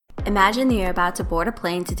Imagine that you're about to board a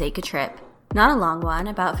plane to take a trip. Not a long one,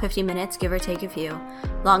 about 50 minutes give or take a few.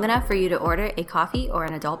 Long enough for you to order a coffee or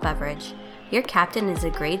an adult beverage. Your captain is a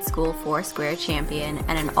grade school four-square champion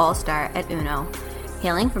and an all-star at Uno.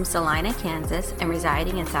 Hailing from Salina, Kansas, and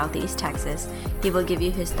residing in Southeast Texas, he will give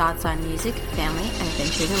you his thoughts on music, family, and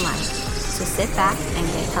adventures in life. So sit back and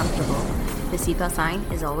get comfortable. The seatbelt sign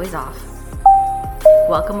is always off.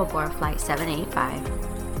 Welcome aboard Flight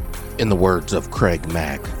 785. In the words of Craig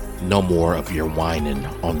Mack, no more of your whining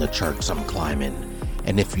on the charts I'm climbing.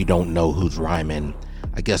 And if you don't know who's rhyming,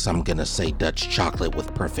 I guess I'm gonna say Dutch chocolate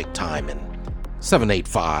with perfect timing.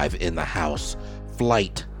 785 in the house.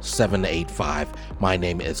 Flight 785. My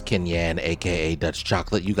name is Kenyan, aka Dutch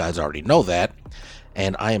Chocolate. You guys already know that.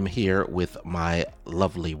 And I am here with my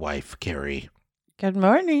lovely wife, Carrie. Good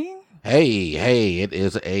morning. Hey, it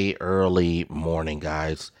is a early morning,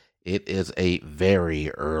 guys. It is a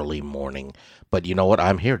very early morning. But you know what?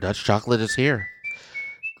 I'm here. Dutch Chocolate is here.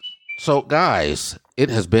 So, guys, it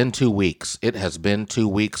has been 2 weeks. It has been 2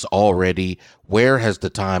 weeks already. Where has the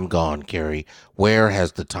time gone, Carrie? Where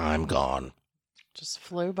has the time gone? Just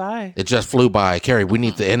flew by. It just flew by. Carrie, we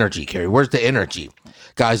need the energy, Carrie. Where's the energy?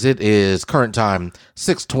 Guys, it is current time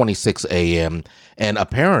 6:26 a.m. And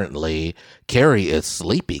apparently, Carrie is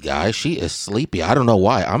sleepy, guys. She is sleepy. I don't know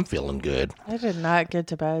why. I'm feeling good. I did not get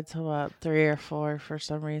to bed till about 3 or 4 for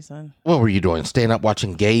some reason. What were you doing? Staying up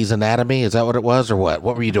watching Grey's Anatomy? Is that what it was or what?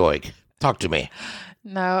 What were you doing? Talk to me.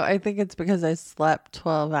 No, I think it's because I slept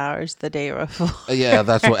 12 hours the day before. Yeah,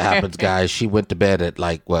 that's what happens, guys. She went to bed at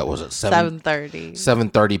like, what was it? 7:30.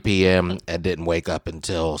 7:30 p.m. and didn't wake up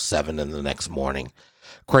until 7 in the next morning.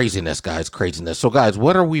 Craziness, guys, craziness. So, guys,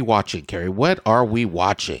 what are we watching, Carrie? What are we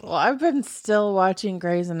watching? Well, I've been still watching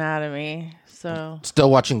Grey's Anatomy, so... Still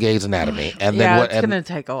watching Grey's Anatomy. And then yeah, what? it's going to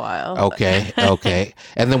take a while. Okay.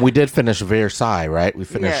 And then we did finish Versailles, right? We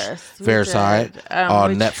finished Versailles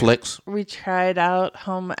on Netflix. We tried out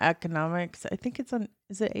Home Economics. I think it's on...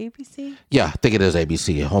 Is it ABC? Yeah, I think it is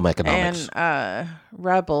ABC, Home Economics. And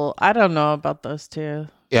Rebel. I don't know about those two.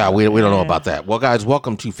 Yeah, we don't know about that. Well, guys,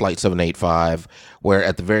 welcome to Flight 785, where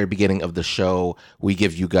at the very beginning of the show, we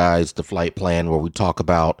give you guys the flight plan where we talk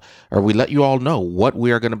about, or we let you all know what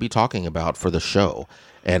we are going to be talking about for the show.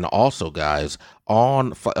 And also, guys,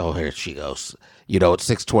 here she goes. You know, it's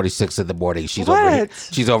 6:26 in the morning.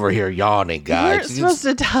 She's over here yawning, guys. You're supposed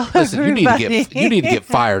to tell everybody. You need to get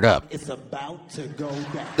fired up. It's about to go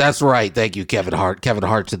down. That's right. Thank you, Kevin Hart. Kevin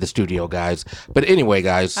Hart's in the studio, guys. But anyway,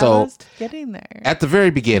 guys, so I was getting there. At the very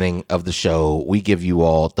beginning of the show, we give you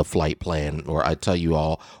all the flight plan, or I tell you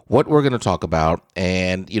all what we're going to talk about.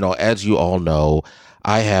 And, you know, as you all know,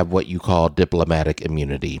 I have what you call diplomatic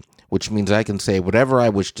immunity, which means I can say whatever I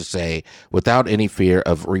wish to say without any fear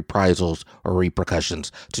of reprisals or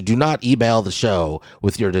repercussions. So do not email the show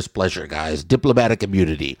with your displeasure, guys. Diplomatic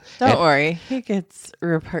immunity. Don't worry. He gets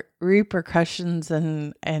repercussions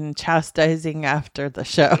and chastising after the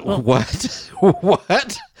show. What?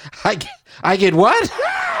 What? I get what?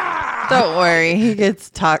 Don't worry. He gets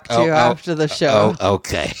talked to after the show.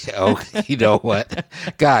 Okay. You know what?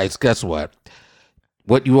 Guys, guess what?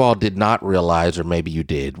 What you all did not realize, or maybe you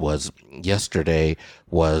did, was yesterday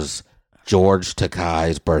was George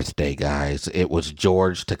Takei's birthday, guys. It was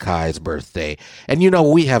George Takei's birthday. And, you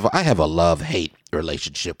know, I have a love-hate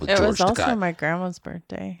relationship with George Takei. It was also my grandma's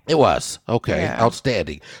birthday. It was. Okay. Yeah.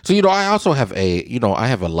 Outstanding. So, you know, I also have a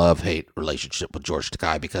love-hate relationship with George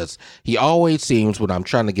Takei because he always seems, when I'm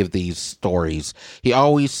trying to give these stories, he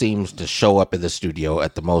always seems to show up in the studio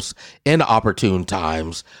at the most inopportune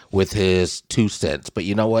times with his 2 cents. But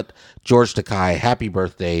you know what? George Takei, happy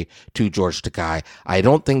birthday to George Takei. I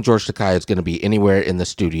don't think George Takei is going to be anywhere in the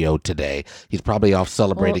studio today. He's probably off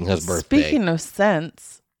celebrating his birthday. Speaking of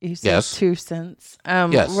cents, you said yes. 2 cents.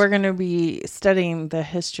 Yes. We're going to be studying the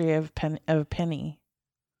history of a penny.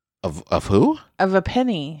 Of who? Of a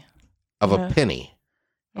penny. Of a penny.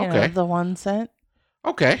 You Okay. know, the 1 cent.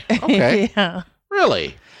 Okay. Yeah.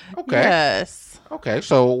 Really? Okay. Yes. Okay.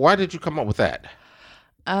 So why did you come up with that?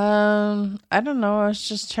 I don't know. I was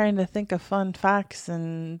just trying to think of fun facts,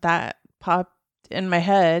 and that popped in my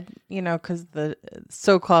head, you know, because the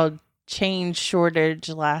so-called change shortage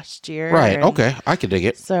last year. Right. Okay. I can dig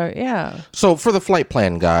it. So, yeah. So for the flight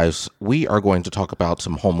plan, guys, we are going to talk about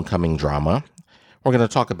some homecoming drama. We're going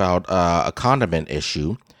to talk about a condiment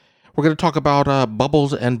issue. We're going to talk about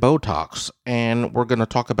bubbles and Botox, and we're going to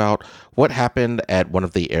talk about what happened at one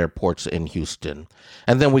of the airports in Houston.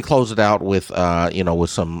 And then we close it out with, with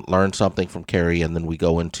some learn something from Carrie, and then we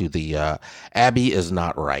go into the Abby is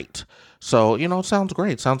not right. So, it sounds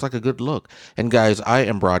great. Sounds like a good look. And guys, I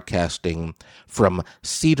am broadcasting from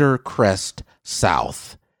Cedar Crest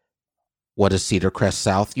South. What is Cedar Crest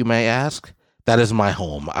South, you may ask? That is my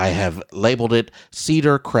home. I have labeled it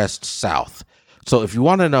Cedar Crest South. So if you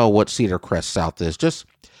want to know what Cedar Crest South is, just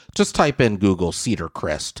type in Google Cedar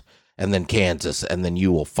Crest and then Kansas, and then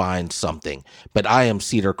you will find something. But I am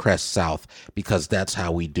Cedar Crest South because that's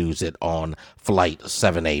how we do's it on Flight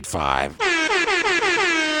 785.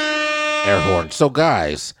 Air horn. So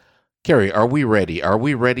guys, Carrie, are we ready? Are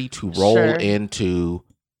we ready to roll into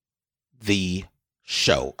the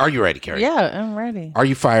show? Are you ready, Carrie? Yeah, I'm ready. Are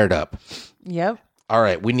you fired up? Yep. All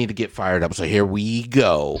right, we need to get fired up. So here we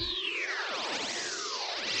go.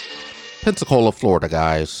 Pensacola, Florida,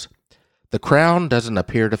 guys. The crown doesn't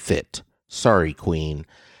appear to fit. Sorry, Queen.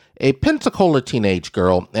 A Pensacola teenage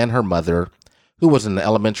girl and her mother, who was an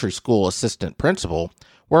elementary school assistant principal,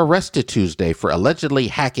 were arrested Tuesday for allegedly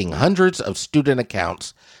hacking hundreds of student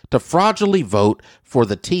accounts to fraudulently vote for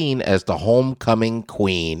the teen as the homecoming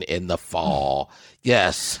queen in the fall.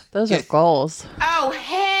 Yes. Those are goals. Oh,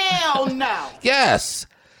 hell no. Yes.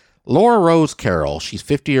 Laura Rose Carroll, she's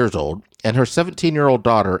 50 years old, and her 17-year-old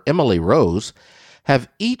daughter, Emily Rose, have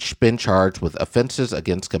each been charged with offenses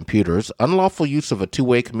against computers, unlawful use of a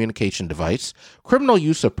two-way communication device, criminal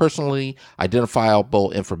use of personally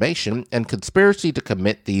identifiable information, and conspiracy to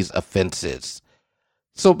commit these offenses.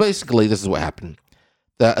 So basically, this is what happened.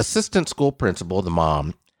 The assistant school principal, the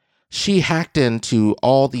mom, she hacked into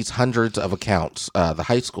all these hundreds of accounts, the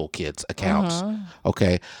high school kids' accounts,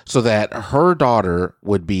 okay, so that her daughter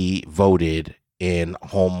would be voted in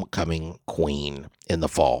homecoming queen in the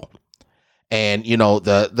fall. And, you know,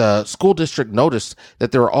 the school district noticed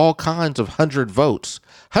that there were all kinds of hundreds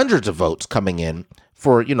of votes coming in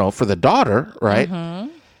for, you know, for the daughter, right?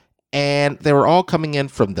 And they were all coming in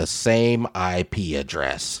from the same IP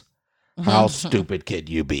address. How stupid could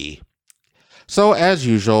you be? So as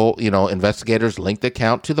usual, you know, investigators linked the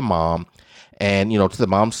account to the mom and, you know, to the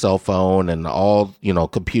mom's cell phone and all, you know,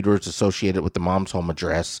 computers associated with the mom's home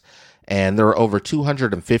address. And there were over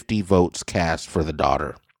 250 votes cast for the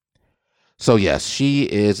daughter. So yes, she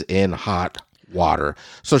is in hot water.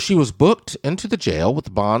 So she was booked into the jail with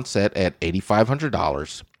the bond set at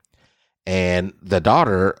 $8,500. And the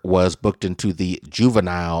daughter was booked into the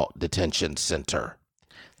juvenile detention center.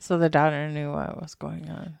 So the daughter knew what was going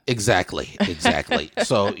on. Exactly.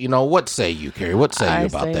 So, you know, what say you, Carrie? What say you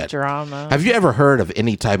about that? Drama. Have you ever heard of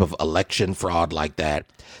any type of election fraud like that?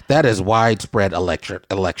 That is widespread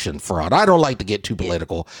election fraud. I don't like to get too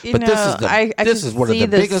political, but this is one of the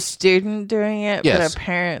biggest. Student doing it, Yes. but a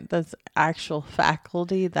parent that's actual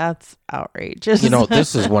faculty, that's outrageous. You know,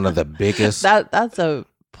 this is one of the biggest. That's a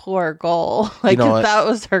poor goal. Like, You know if that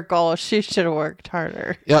was her goal, she should have worked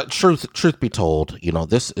harder. Yeah, truth be told, you know,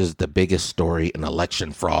 this is the biggest story in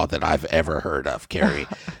election fraud that I've ever heard of, Carrie.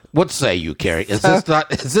 What say you, Carrie? Is this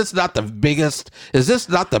not the biggest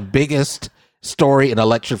story in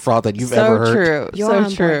election fraud that you've ever heard? You're so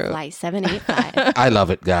on true. board Flight 785. I love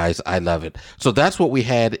it, guys. I love it. So that's what we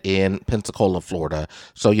had in Pensacola, Florida.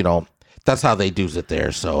 So, you know, that's how they do it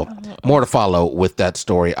there. So more to follow with that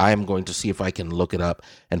story. I am going to see if I can look it up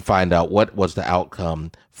and find out what was the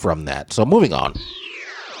outcome from that. So moving on.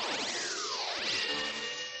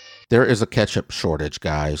 There is a ketchup shortage,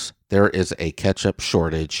 guys. There is a ketchup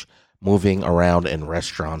shortage moving around in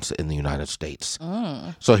restaurants in the United States.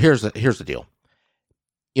 So here's the deal.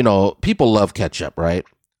 You know, people love ketchup, right?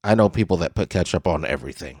 I know people that put ketchup on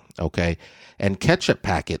everything, okay? And ketchup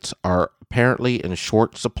packets are apparently in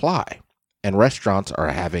short supply, and restaurants are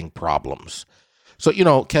having problems. So, you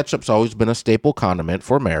know, ketchup's always been a staple condiment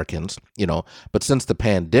for Americans, you know, but since the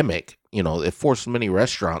pandemic, you know, it forced many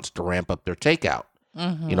restaurants to ramp up their takeout,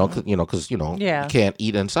 because you can't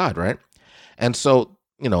eat inside, right? And so,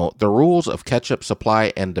 you know, the rules of ketchup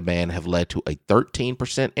supply and demand have led to a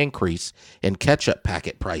 13% increase in ketchup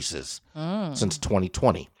packet prices since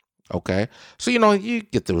 2020. Okay. So, you know, you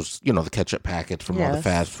get those, you know, the ketchup packets from all the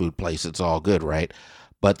fast food places. It's all good, right?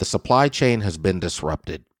 But the supply chain has been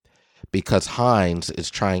disrupted because Heinz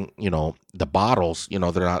is trying, you know, the bottles, you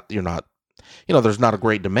know, there's not a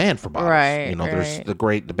great demand for bottles. Right. You know, there's the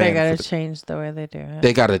great demand. They got to change the way they do it.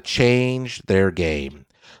 They got to change their game.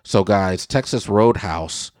 So, guys, Texas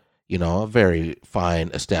Roadhouse, you know, a very fine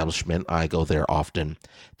establishment. I go there often.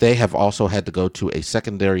 They have also had to go to a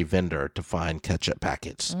secondary vendor to find ketchup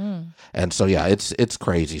packets. And so, yeah, it's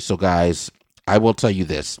crazy. So, guys, I will tell you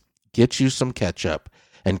this. Get you some ketchup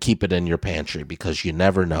and keep it in your pantry because you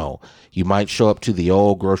never know. You might show up to the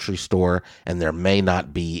old grocery store and there may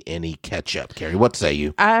not be any ketchup. Carrie, what say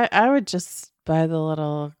you? I would just buy the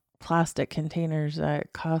little plastic containers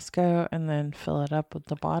at Costco and then fill it up with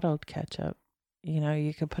the bottled ketchup. You know,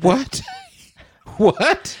 you could put What?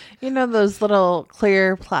 What? You know those little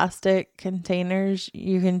clear plastic containers?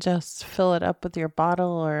 You can just fill it up with your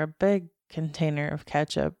bottle or a big container of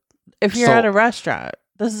ketchup. If you're at a restaurant,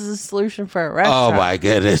 this is a solution for a restaurant. Oh my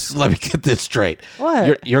goodness. Let me get this straight.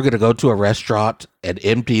 What? You're going to go to a restaurant and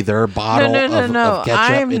empty their bottle of ketchup?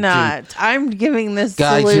 I'm not. I'm giving this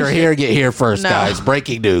guys, solution. you're hearing it here first, guys.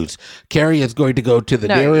 Breaking news. Carrie is going to go to the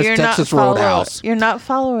nearest Texas Roadhouse. You're not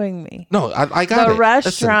following me. No, I got it. The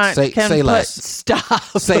restaurant say less. Stop.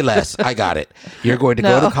 Say less. I got it. You're going to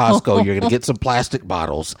go to Costco. You're going to get some plastic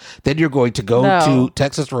bottles. Then you're going to go to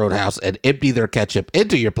Texas Roadhouse and empty their ketchup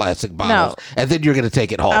into your plastic bottles. And then you're going to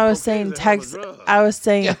take it home. I was saying Texas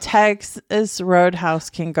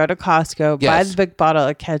Roadhouse can go to Costco, buy the big bottle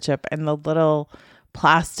of ketchup and the little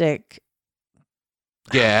plastic.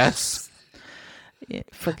 Yes.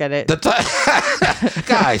 Forget it.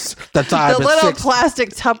 Guys, the time the is little 6. plastic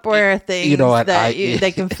Tupperware things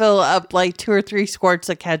they can fill up like 2 or 3 squirts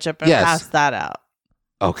of ketchup and pass that out.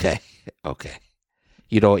 Okay.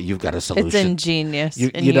 You know what? You've got a solution. It's ingenious.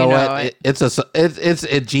 You know what? It's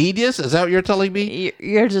ingenious. Is that what you're telling me?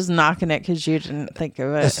 You're just knocking it because you didn't think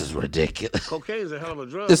of it. This is ridiculous. Cocaine is a hell of a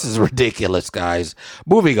drug. This is ridiculous, guys.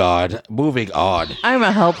 Moving on. I'm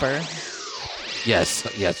a helper.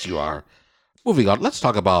 Yes, you are. Moving on. Let's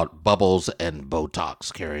talk about bubbles and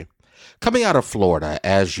Botox, Carrie. Coming out of Florida,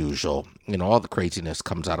 as usual, all the craziness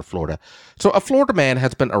comes out of Florida. So a Florida man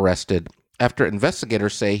has been arrested after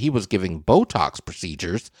investigators say he was giving Botox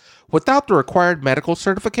procedures without the required medical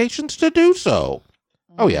certifications to do so.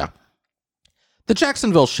 Oh, yeah. The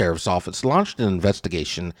Jacksonville Sheriff's Office launched an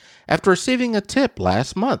investigation after receiving a tip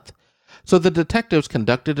last month. So the detectives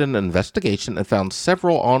conducted an investigation and found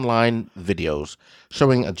several online videos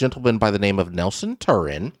showing a gentleman by the name of Nelson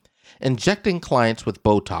Turin injecting clients with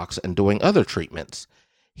Botox and doing other treatments.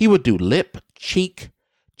 He would do lip, cheek,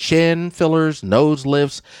 chin fillers, nose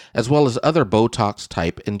lifts, as well as other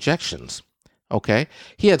Botox-type injections. Okay?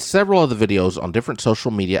 He had several of the videos on different social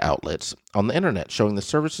media outlets on the internet showing the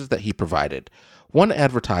services that he provided. One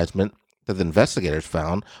advertisement that the investigators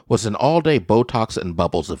found was an all-day Botox and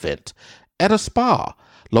Bubbles event at a spa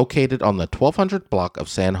located on the 1200 block of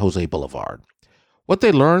San Jose Boulevard. What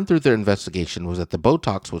they learned through their investigation was that the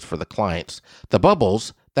Botox was for the clients. The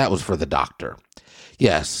Bubbles, that was for the doctor.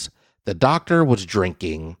 Yes, the doctor was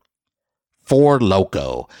drinking Four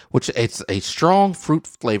Loko, which it's a strong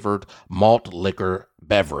fruit-flavored malt liquor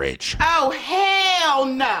beverage. Oh, hell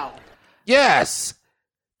no! Yes,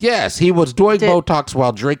 he was doing Botox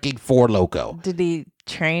while drinking Four Loko. Did he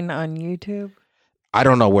train on YouTube? I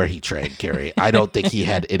don't know where he trained, Carrie. I don't think he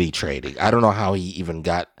had any training. I don't know how he even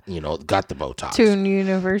got the Botox. Tune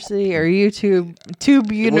University or Tube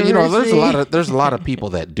University. Well, there's a lot of people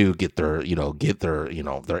that do get their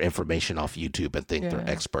their information off YouTube and think they're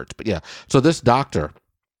experts. But yeah, so this doctor,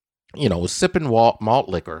 was sipping malt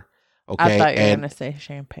liquor. Okay, I thought you were going to say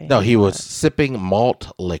champagne. No, he was sipping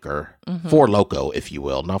malt liquor, Four Loko, if you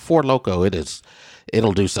will. Now, Four Loko,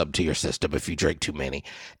 it'll do something to your system if you drink too many.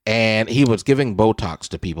 And he was giving Botox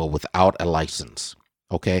to people without a license.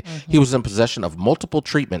 Okay, he was in possession of multiple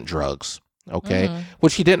treatment drugs. Okay,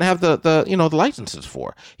 which he didn't have the licenses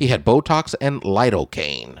for. He had Botox and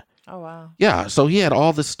lidocaine. Oh, wow. Yeah, so he had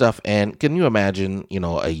all this stuff, and can you imagine,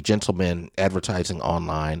 a gentleman advertising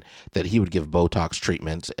online that he would give Botox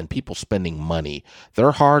treatments and people spending money,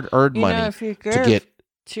 their hard-earned money if you to get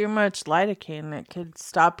too much lidocaine, it could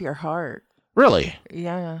stop your heart. Really?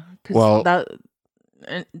 Yeah. Well,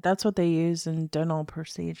 that's what they use in dental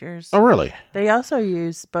procedures. Oh, really? They also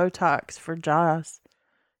use Botox for jaws.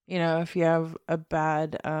 If you have a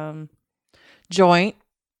bad joint.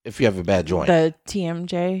 If you have a bad joint. The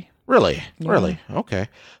TMJ. Really? Yeah. Really? Okay.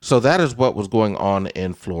 So that is what was going on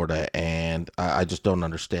in Florida, and I just don't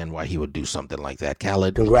understand why he would do something like that.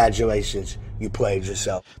 Khaled? Congratulations. You played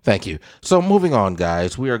yourself. Thank you. So moving on,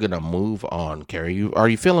 guys. We are going to move on. Carrie, are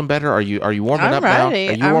you feeling better? Are you warming up now? Are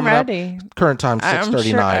you I'm warming ready. up? Current time,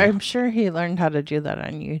 6:39. I'm sure he learned how to do that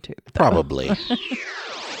on YouTube. Though. Probably.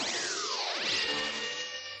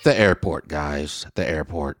 The airport, guys. The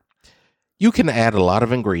airport. You can add a lot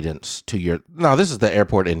of ingredients to your... Now, this is the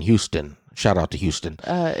airport in Houston. Shout out to Houston.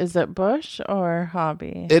 Is it Bush or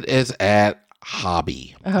Hobby? It is at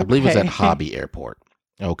Hobby. Okay. I believe it's at Hobby Airport.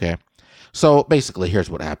 Okay. So, basically, here's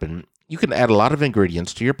what happened. You can add a lot of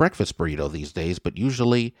ingredients to your breakfast burrito these days, but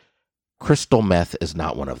usually crystal meth is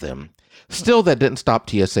not one of them. Still, that didn't stop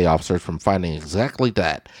TSA officers from finding exactly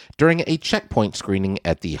that during a checkpoint screening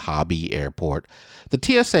at the Hobby Airport. The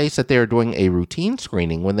TSA said they are doing a routine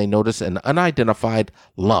screening when they notice an unidentified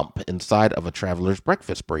lump inside of a traveler's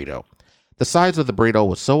breakfast burrito. The size of the burrito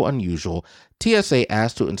was so unusual, TSA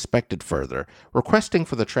asked to inspect it further, requesting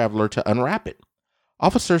for the traveler to unwrap it.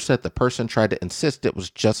 Officers said the person tried to insist it was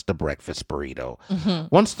just a breakfast burrito.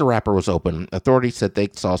 Once the wrapper was open, authorities said they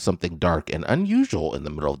saw something dark and unusual in the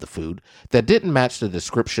middle of the food that didn't match the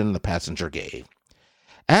description the passenger gave.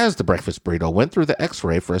 As the breakfast burrito went through the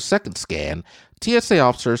x-ray for a second scan, TSA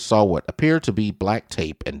officers saw what appeared to be black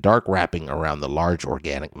tape and dark wrapping around the large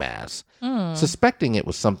organic mass. Suspecting it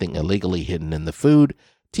was something illegally hidden in the food,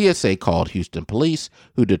 TSA called Houston police,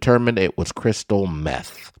 who determined it was crystal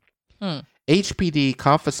meth. HPD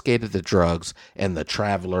confiscated the drugs, and the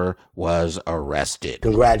traveler was arrested.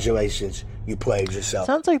 Congratulations, you played yourself.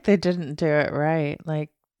 Sounds like they didn't do it right.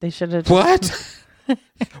 Like they should have. What?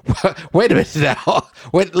 Wait a minute now.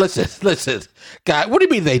 Wait, listen. God, what do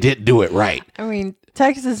you mean they didn't do it right? I mean,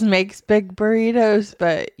 Texas makes big burritos,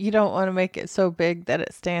 but you don't want to make it so big that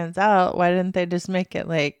it stands out. Why didn't they just make it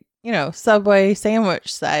like, Subway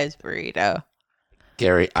sandwich size burrito?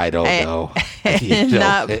 Gary, I don't know. And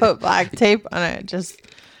not put black tape on it. Just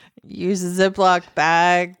use a Ziploc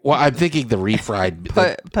bag. Well, I'm thinking the refried.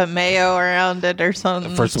 Put mayo around it or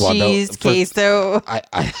something. First of all, cheese, queso.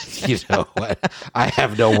 You know what? I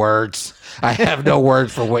have no words. I have no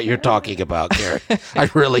words for what you're talking about, Gary. I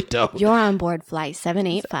really don't. You're on board flight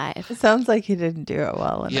 785. It sounds like he didn't do it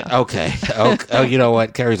well enough. Yeah, okay. Oh, you know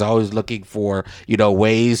what? Gary's always looking for,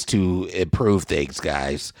 ways to improve things,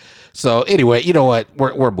 guys. So anyway, you know what?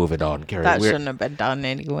 We're moving on, Gary. That shouldn't have been done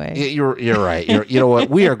anyway. You're right. You know what?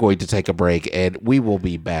 We are going to take a break, and we will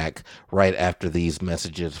be back right after these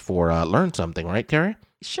messages for Learn Something, right, Gary?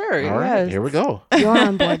 Sure. All right, here we go. You're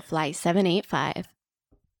on board flight 785.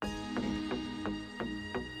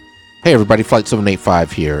 Hey everybody, Flight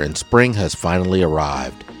 785 here, and spring has finally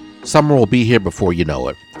arrived. Summer will be here before you know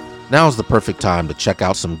it. Now is the perfect time to check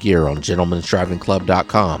out some gear on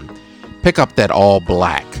Gentlemen'sDrivingClub.com. Pick up that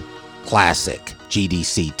all-black, classic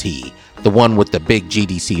GDC tee, the one with the big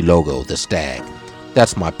GDC logo, the stag.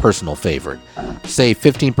 That's my personal favorite. Save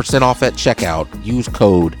 15% off at checkout. Use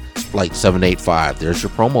code FLIGHT785. There's your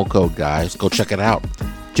promo code, guys. Go check it out.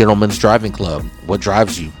 Gentlemen's Driving Club. What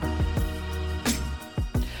drives you?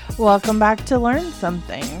 Welcome back to Learn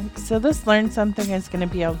Something. So this Learn Something is going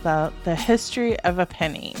to be about the history of a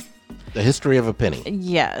penny. The history of a penny.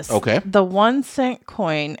 Yes. Okay. The 1 cent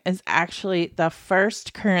coin is actually the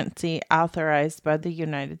first currency authorized by the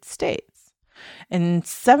United States. In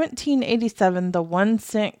 1787, the 1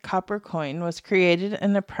 cent copper coin was created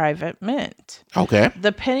in a private mint. Okay.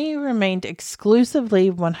 The penny remained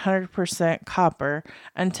exclusively 100% copper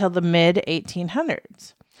until the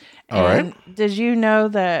mid-1800s. All right. Did you know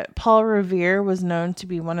that Paul Revere was known to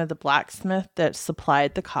be one of the blacksmiths that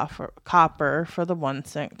supplied the copper for the 1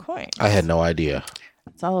 cent coin? I had no idea.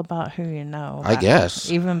 It's all about who you know. I guess.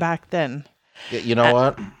 Even back then. You know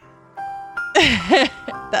what?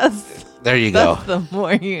 There you go. That's the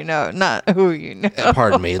more you know, not who you know.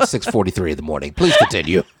 Pardon me. It's 6:43 in the morning. Please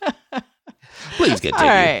continue. Please continue. All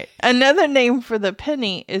right. Another name for the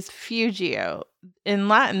penny is fugio. In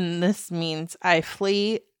Latin, this means I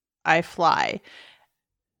flee, I fly.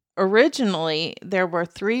 Originally, there were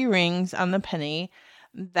 3 rings on the penny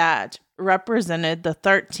that represented the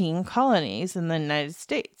 13 colonies in the United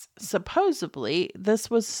States. Supposedly,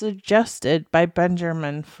 this was suggested by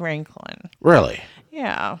Benjamin Franklin. Really?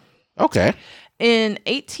 Yeah. Okay. In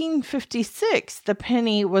 1856, the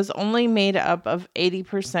penny was only made up of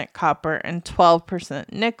 80% copper and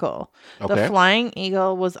 12% nickel. Okay. The flying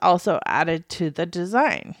eagle was also added to the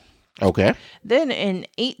design. Okay. Then in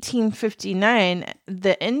 1859,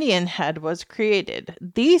 the Indian head was created.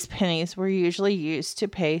 These pennies were usually used to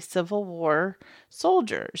pay Civil War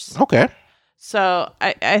soldiers. Okay. So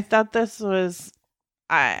I thought this was...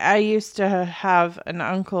 I used to have an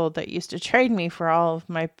uncle that used to trade me for all of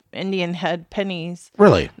my Indian head pennies.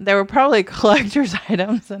 Really? They were probably collector's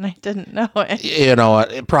items, and I didn't know it. You know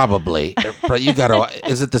what? Probably. You gotta.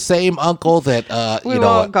 Is it the same uncle that? We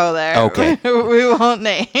won't go there. Okay. We won't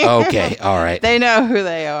name. Okay. All right. They know who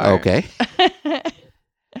they are. Okay.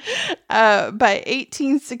 By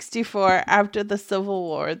 1864, after the Civil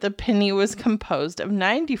War, the penny was composed of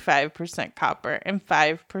 95% copper and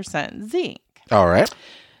 5% zinc. All right.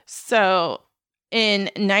 So in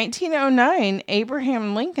 1909,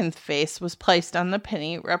 Abraham Lincoln's face was placed on the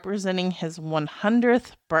penny, representing his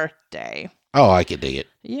 100th birthday. Oh, I can dig it.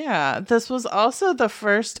 Yeah, this was also the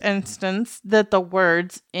first instance that the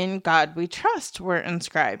words "In God We Trust" were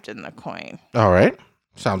inscribed in the coin. All right.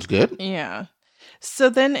 Sounds good. Yeah.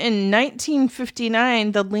 So then in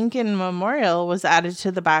 1959, the Lincoln Memorial was added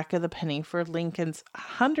to the back of the penny for Lincoln's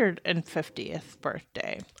 150th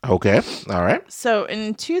birthday. Okay. All right. So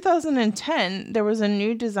in 2010, there was a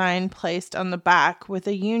new design placed on the back with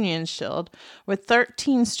a Union shield with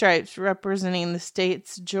 13 stripes representing the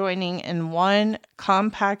states joining in one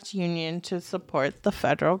compact union to support the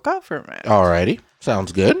federal government. All righty.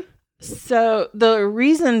 Sounds good. So the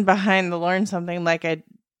reason behind the Learn Something, like I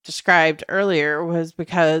described earlier, was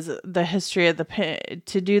because the history of the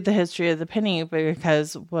penny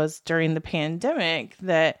because was during the pandemic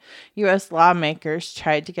that U.S. lawmakers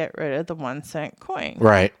tried to get rid of the 1 cent coin.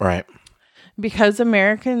 Right. Right. Because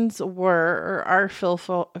Americans were or are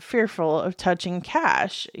fearful of touching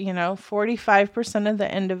cash. 45% of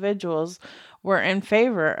the individuals were in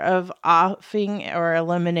favor of offing or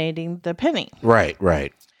eliminating the penny. Right.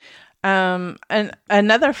 Right. And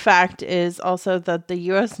another fact is also that the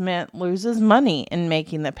U.S. Mint loses money in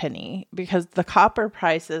making the penny because the copper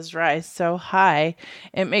prices rise so high,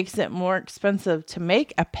 it makes it more expensive to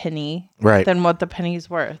make a penny than what the penny's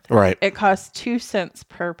worth. Right. It costs 2 cents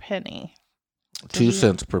per penny. 2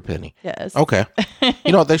 cents per penny. Yes. Okay.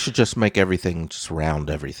 They should just make everything, just round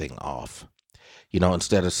everything off.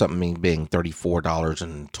 Instead of something being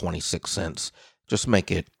 $34.26, just make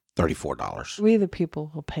it $34. We the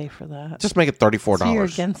people will pay for that. Just make it $34. So you're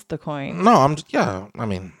against the coin. No,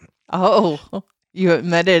 Oh, you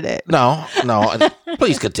admitted it. No.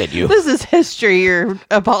 Please continue. This is history you're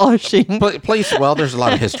abolishing. Please. Well, there's a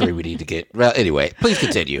lot of history we need to get. Well, anyway, please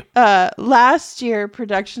continue. Last year,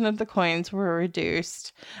 production of the coins were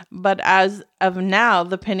reduced, but as of now,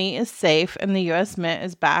 the penny is safe and the U.S. Mint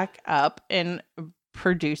is back up in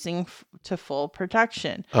producing to full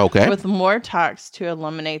production. Okay. With more talks to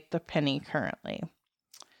eliminate the penny currently.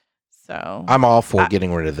 So I'm all for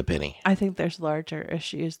getting rid of the penny. I think there's larger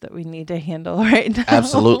issues that we need to handle right now.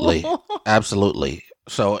 Absolutely.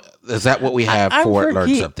 So is that what we have for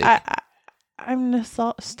Learn Something? I'm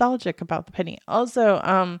nostalgic about the penny.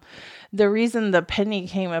 Also, the reason the penny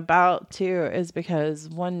came about too is because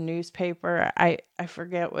one newspaper, I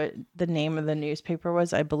forget what the name of the newspaper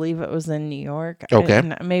was. I believe it was in New York.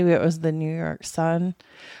 Okay. Maybe it was the New York Sun.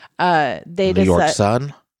 New York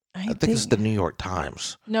Sun? I think it's the New York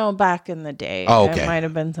Times. No, back in the day. Oh, okay. It might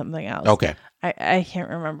have been something else. Okay. I can't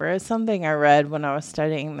remember. It's something I read when I was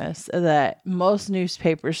studying this, that most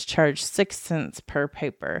newspapers charge 6 cents per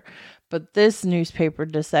paper. But this newspaper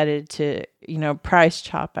decided to, price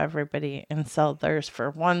chop everybody and sell theirs for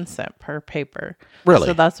 1 cent per paper. Really?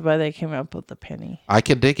 So that's why they came up with the penny. I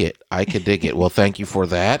can dig it. Well, thank you for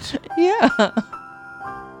that. Yeah.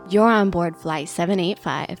 You're on board Flight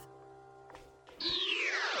 785.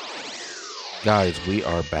 Guys, we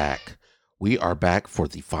are back. We are back for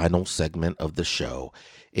the final segment of the show.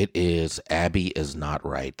 It is Abby is Not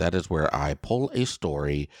Right. That is where I pull a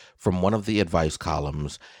story from one of the advice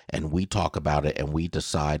columns and we talk about it and we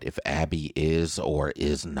decide if Abby is or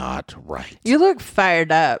is not right. You look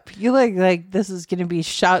fired up. You look like this is going to be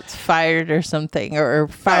shots fired or something, or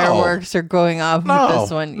fireworks are going off with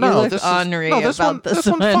this one. You look ornery about this one. This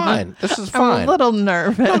one's fine. This is fine. I'm a little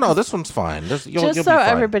nervous. No, this one's fine. You'll so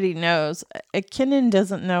everybody knows, Kenan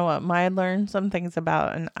doesn't know what my Learn Something's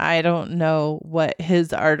about, and I don't know what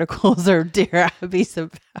his articles or Dear Abby's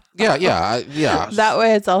about. Yeah. That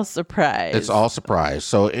way it's all surprise. It's all surprise.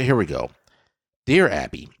 So here we go. Dear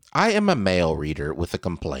Abby, I am a male reader with a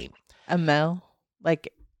complaint. A male?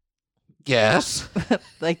 Like... Yes.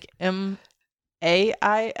 Like M-A-I-L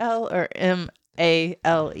or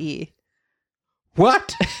M-A-L-E?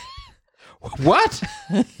 What? What?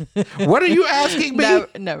 What are you asking me?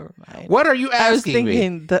 Never mind. What are you asking me? I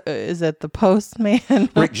was thinking, is it the postman?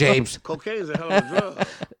 Rick James. Cocaine is a hell of a drug.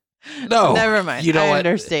 No. Never mind. You know I what?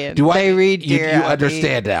 understand. Do they read Dear you Abby.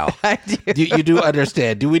 understand now? I do. You do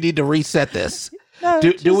understand. Do we need to reset this? No,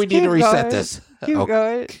 do we need to reset going. this? Keep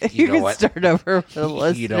going. You know can what? start over for the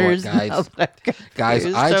listeners. You know what, guys?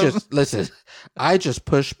 Guys, I just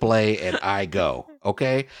push play and I go.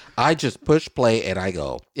 Okay, I just push play and I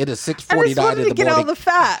go. It is 6:49 in the morning. I just wanted to get all the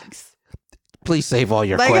facts. Please save all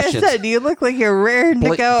your like questions. I said, you look like you're raring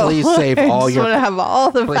to go. Please save all your. I just want to have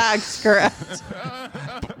all the facts correct.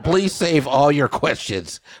 Please save all your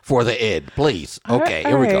questions for the end, please. Okay,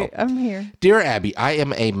 here we go. I'm here. Dear Abby, I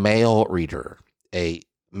am a male reader. A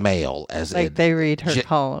male, as like in they read her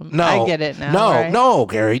column. No, I get it now. No, right? no,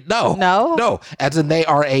 Gary, no, no. As in they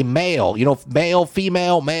are a male. Male,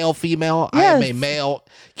 female. Yes. I am a male.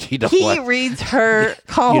 You know he what? reads her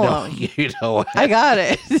column. You know what? I got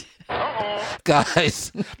it.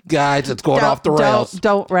 Guys, it's going off the rails.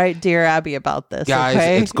 Don't write Dear Abby about this, guys.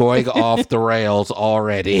 okay? It's going off the rails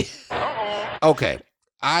already. Okay.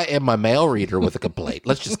 I am a male reader with a complaint.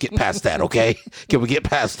 Let's just get past that, okay? Can we get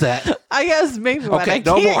past that? I guess maybe what Okay, I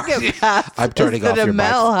no can't more. get past I'm turning is off that your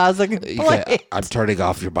Mel has a Okay, complaint. I'm turning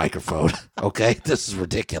off your microphone, okay? This is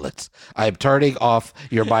ridiculous. I'm turning off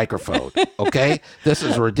your microphone, okay? This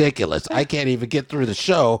is ridiculous. I can't even get through the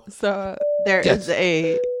show. So there Yes. is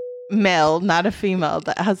a male, not a female,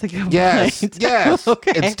 that has a complaint. Yes.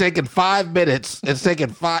 Okay. It's taken 5 minutes. It's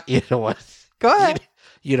taken 5. You know what? Go ahead.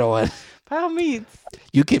 You know what? By all means.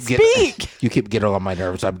 You keep getting Speak. You keep getting on my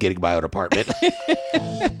nerves. I'm getting my own apartment.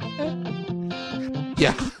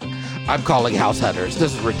 Yeah. I'm calling house hunters.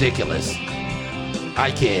 This is ridiculous.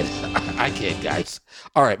 I can't, guys.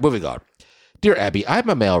 All right, moving on. Dear Abby, I'm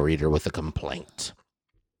a male reader with a complaint.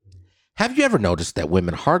 Have you ever noticed that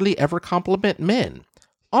women hardly ever compliment men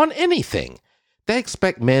on anything? They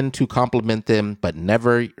expect men to compliment them, but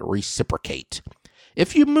never reciprocate.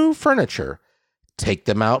 If you move furniture, take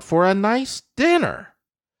them out for a nice dinner.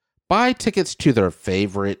 Buy tickets to their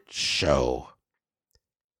favorite show.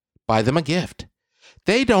 Buy them a gift.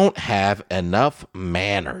 They don't have enough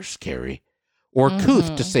manners, Carrie, or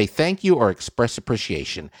couth to say thank you or express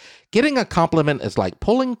appreciation. Getting a compliment is like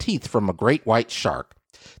pulling teeth from a great white shark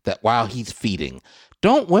that while he's feeding.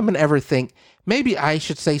 Don't women ever think, maybe I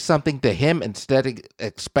should say something to him instead of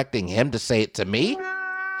expecting him to say it to me?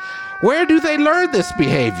 Where do they learn this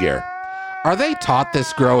behavior? Are they taught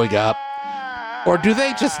this growing up? Or do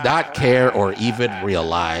they just not care or even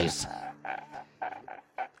realize?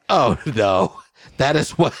 Oh, no. That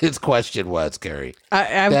is what his question was, Carrie.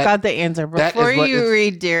 I've That- got the answer. that is Before what you it's-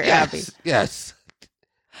 read, Dear Abby. Yes.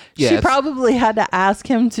 She Yes. probably had to ask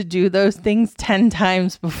him to do those things 10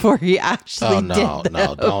 times before he actually Oh, no, did them.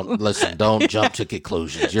 no. Don't jump to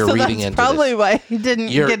conclusions. You're So reading that's into probably this. why he didn't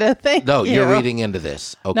You're- get a thank No, you. you're reading into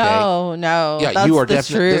this, okay? No, Yeah, that's you are the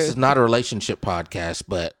definitely. truth. This is not a relationship podcast,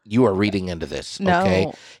 but you are reading into this. No.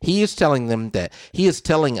 Okay, he is telling them that he is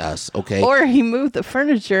telling us. Okay, Or he moved the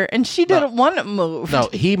furniture and she didn't want it moved. no,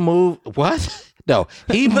 he moved. What? No,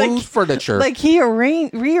 he Like- moved furniture. Like he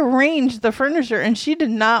rearranged the furniture and she did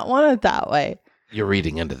not want it that way. You're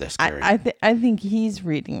reading into this, Carrie. I think he's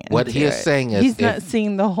reading it. What he is saying is he's not if-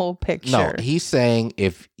 seeing the whole picture. No, he's saying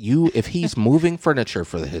if he's moving furniture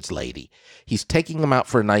for his lady, he's taking them out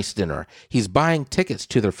for a nice dinner, he's buying tickets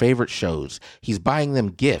to their favorite shows, he's buying them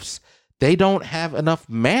gifts. They don't have enough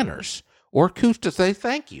manners or couth to say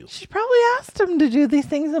thank you. She probably asked him to do these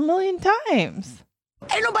things a million times.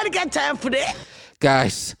 Ain't nobody got time for that.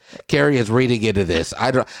 Guys, Carrie is reading into this.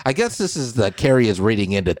 I guess this is the Carrie is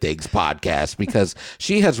reading into things podcast because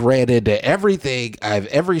she has ran into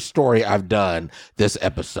every story I've done this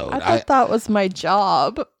episode. I thought that was my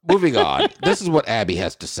job. Moving on. This is what Abby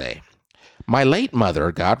has to say. My late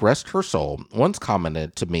mother, God rest her soul, once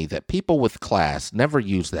commented to me that people with class never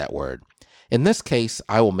use that word. In this case,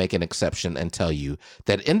 I will make an exception and tell you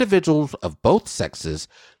that individuals of both sexes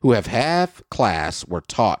who have had class were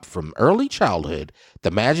taught from early childhood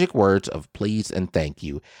the magic words of please and thank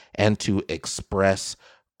you and to express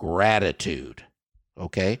gratitude.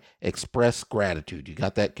 Okay? Express gratitude. You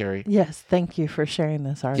got that, Carrie? Yes, thank you for sharing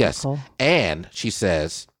this Yes. article. And she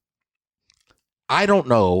says, I don't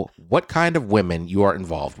know what kind of women you are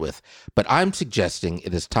involved with, but I'm suggesting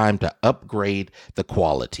it is time to upgrade the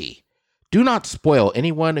quality. Do not spoil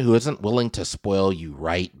anyone who isn't willing to spoil you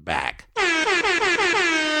right back.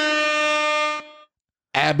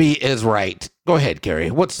 Abby is right. Go ahead,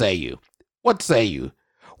 Carrie. What say you? What say you?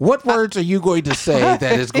 What words are you going to say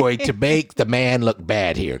that is going to make the man look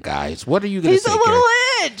bad here, guys? What are you going to He's say, a little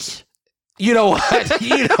Carrie? itch. You know what?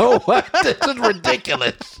 You know what? This is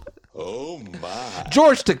ridiculous. Oh my.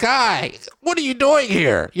 George Takai, what are you doing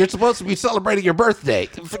here? You're supposed to be celebrating your birthday.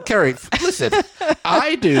 Carrie, listen,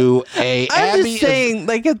 I do a I'm Abby just saying,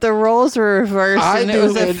 like, if the roles were reversed I and it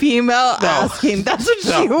was do a an- female No. asking, that's what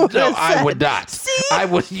no, she would no, have said. I would not. See? I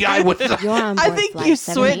would not. You're on I board think flight you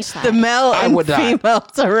switched 785. the male I and would not.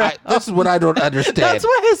 females around. This is what I don't understand. That's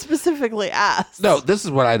why I specifically asked. No, this is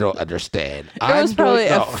what I don't understand. It was probably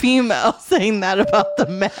a female saying that about the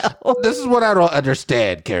male. This is what I don't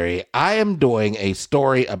understand, Carrie. I am doing a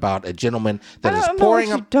story about a gentleman that I is don't know pouring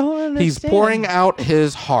what you up. don't He's understand. pouring out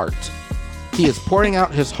his heart. He is pouring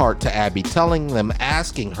out his heart to Abby, telling them,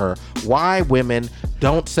 asking her why women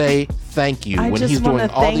don't say thank you I when just he's want doing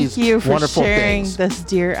to all thank these you for wonderful sharing things. this,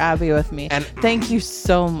 Dear Abby, with me. And- thank you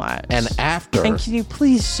so much. And after and can you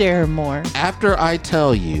please share more? I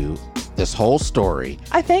tell you this whole story.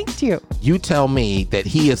 I thanked you. You tell me that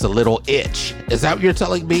he is a little itch. Is that what you're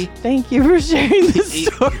telling me? Thank you for sharing this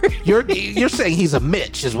story. You're saying he's a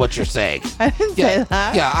Mitch, is what you're saying. I didn't say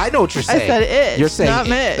that. Yeah, I know what you're saying. I said itch, you're saying not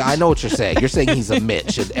Mitch. I know what you're saying. You're saying he's a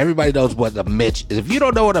Mitch, and everybody knows what a Mitch is. If you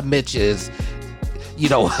don't know what a Mitch is, you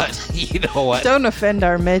know what? You know what? Don't offend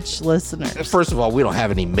our Mitch listeners. First of all, we don't have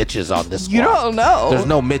any Mitches on this. You squad. don't know. There's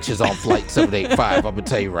no Mitches on Flight 785. I'm gonna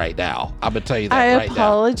tell you right now. I'm gonna tell you that I right now.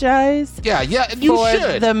 apologize. Yeah, and you for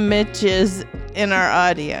should. the Mitches in our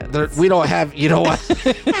audience. We don't have. You know what?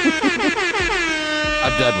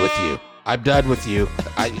 I'm done with you. I'm done with you.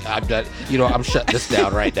 I'm done. You know, I'm shutting this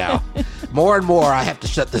down right now. More and more, I have to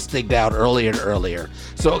shut this thing down earlier and earlier.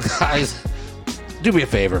 So, guys, do me a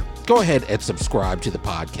favor. Go ahead and subscribe to the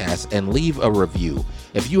podcast and leave a review.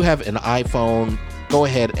 If you have an iPhone, go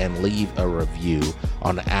ahead and leave a review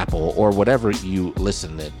on Apple or whatever you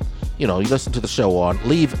listen to. You listen to the show on.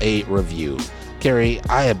 Leave a review. Carrie,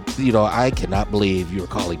 I cannot believe you were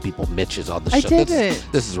calling people Mitches on the show. I didn't.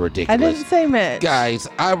 This is ridiculous. I didn't say Mitch. Guys,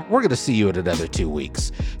 we're gonna see you in another 2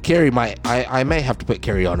 weeks. Carrie, I may have to put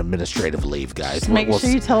Carrie on administrative leave, guys. Just make sure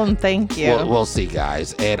you tell him thank you. We'll see,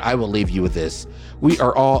 guys. And I will leave you with this. We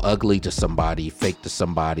are all ugly to somebody, fake to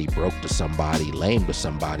somebody, broke to somebody, lame to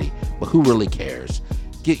somebody, but who really cares?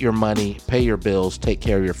 Get your money, pay your bills, take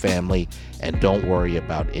care of your family, and don't worry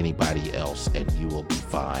about anybody else, and you will be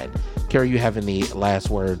fine. Carrie, you have any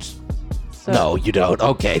last words? No, you don't.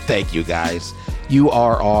 Okay, thank you, guys. You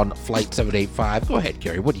are on Flight 785. Go ahead,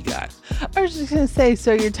 Carrie. What do you got? I was just going to say,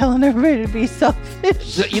 so you're telling everybody to be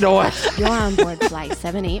selfish? You know what? You're on board Flight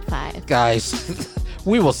 785. Guys,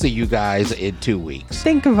 we will see you guys in 2 weeks.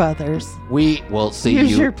 Think of others. We will see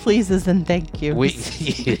Use you. your pleases and thank you. We'll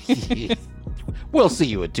see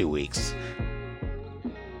you in 2 weeks.